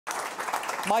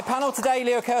My panel today,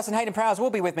 Leo, Kearse and Heydon Prowse,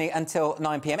 will be with me until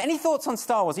 9 p.m. Any thoughts on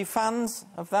Star Wars? Are you fans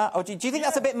of that? Or do you think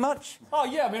that's a bit much? Oh,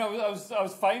 yeah, I mean, I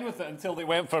was fine with it until they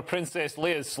went for Princess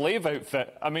Leia's slave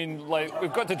outfit. I mean, like,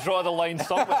 we've got to draw the line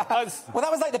somewhere. Well,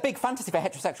 that was like the big fantasy for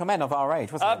heterosexual men of our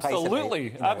age, wasn't it?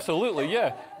 Absolutely, absolutely,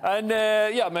 yeah. And,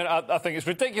 yeah, I mean, I think it's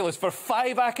ridiculous for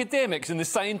 5 academics in the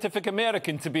Scientific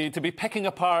American to be picking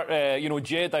apart, you know,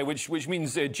 Jedi, which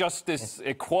means justice,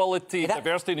 equality,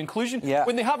 diversity and inclusion,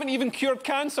 when they haven't even cured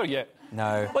cancer yet.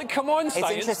 No. Like, come on, science.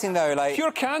 It's interesting, though, like...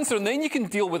 Cure cancer, and then you can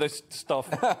deal with this stuff.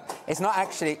 It's not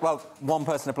actually... Well, one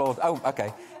person applauds. Oh,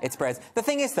 OK, it spreads. The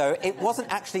thing is, though, it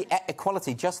wasn't actually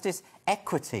equality, justice,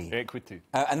 equity. Equity.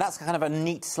 And that's kind of a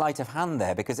neat sleight of hand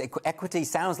there, because equity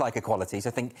sounds like equality, so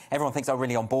everyone thinks, oh,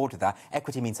 really on board with that.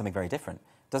 Equity means something very different,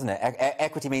 doesn't it?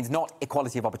 Equity means not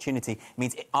equality of opportunity, it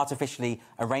means artificially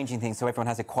arranging things so everyone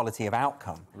has equality of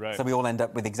outcome. Right. So we all end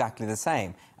up with exactly the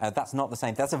same. That's not the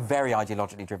same. That's a very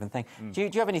ideologically driven thing. Do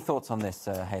you have any thoughts on this,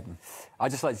 Heydon?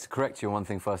 I'd just like to correct you on one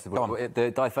thing first of all.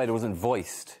 The Darth Vader wasn't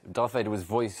voiced. Darth Vader was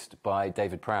voiced by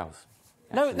David Prowse.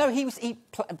 No,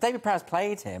 David Prowse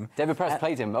played him. David Prowse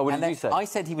played him. Oh, what did you say? I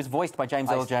said he was voiced by James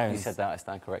Earl Jones. You said that. I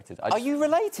stand corrected. Are you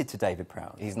related to David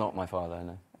Prowse? He's not my father,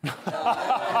 no.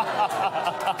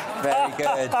 Very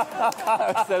good.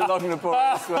 That was so long and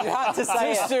boring. You had to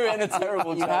say it. Stuart in a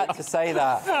terrible You had to say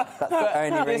that. That's the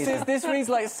only reason. This reads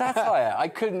like satire. I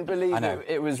couldn't believe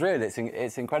it was real.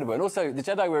 It's incredible. And also, the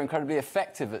Jedi were incredibly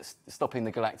effective at stopping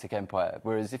the Galactic Empire.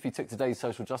 Whereas if you took today's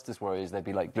social justice warriors, they'd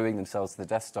be like gluing themselves to the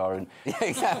Death Star and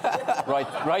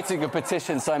writing a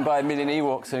petition signed by 1 million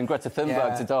Ewoks and Greta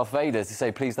Thunberg to Darth Vader to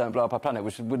say, please don't blow up our planet,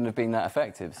 which wouldn't have been that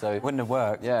effective. So wouldn't have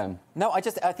worked. Yeah. No, I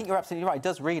think you're absolutely right. It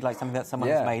does read like something that someone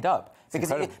has made up.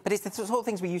 But it's the sort of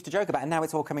things we used to joke about, and now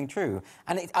it's all coming true.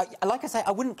 And like I say,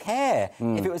 I wouldn't care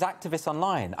if it was activists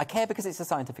online. I care because it's a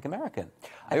Scientific American.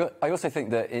 I also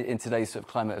think that in today's sort of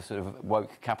climate of sort of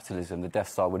woke capitalism, the Death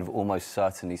Star would have almost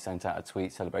certainly sent out a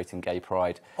tweet celebrating gay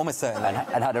pride. Almost certainly.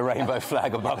 And had a rainbow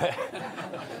flag above it.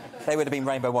 They would have been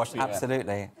rainbow washed,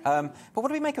 absolutely. But what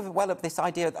do we make of this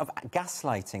idea of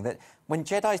gaslighting? That when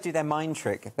Jedis do their mind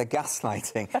trick, they're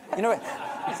gaslighting. You know,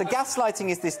 so gaslighting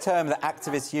is this term that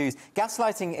activists use.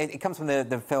 Gaslighting, it comes from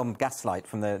the film Gaslight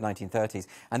from the 1930s,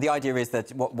 and the idea is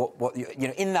that you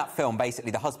know, in that film,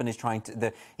 basically, the husband is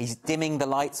he's dimming the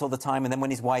lights all the time, and then when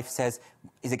his wife says,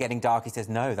 "Is it getting dark?" he says,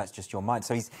 "No, that's just your mind."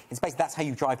 So it's basically that's how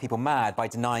you drive people mad, by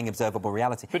denying observable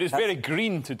reality. But it's very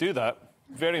green to do that.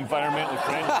 Very environmentally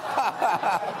friendly.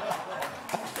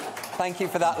 Thank you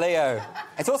for that, Leo.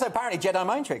 It's also apparently Jedi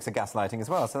mind tricks are gaslighting as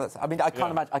well. So that's, I mean, I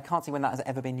can't imagine. I can't see when that has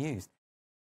ever been used.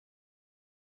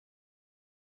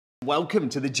 Welcome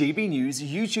to the GB News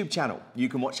YouTube channel. You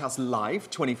can watch us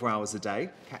live 24 hours a day,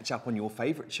 catch up on your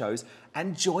favourite shows,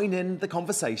 and join in the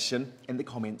conversation in the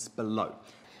comments below.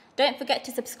 Don't forget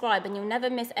to subscribe and you'll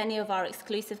never miss any of our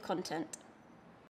exclusive content.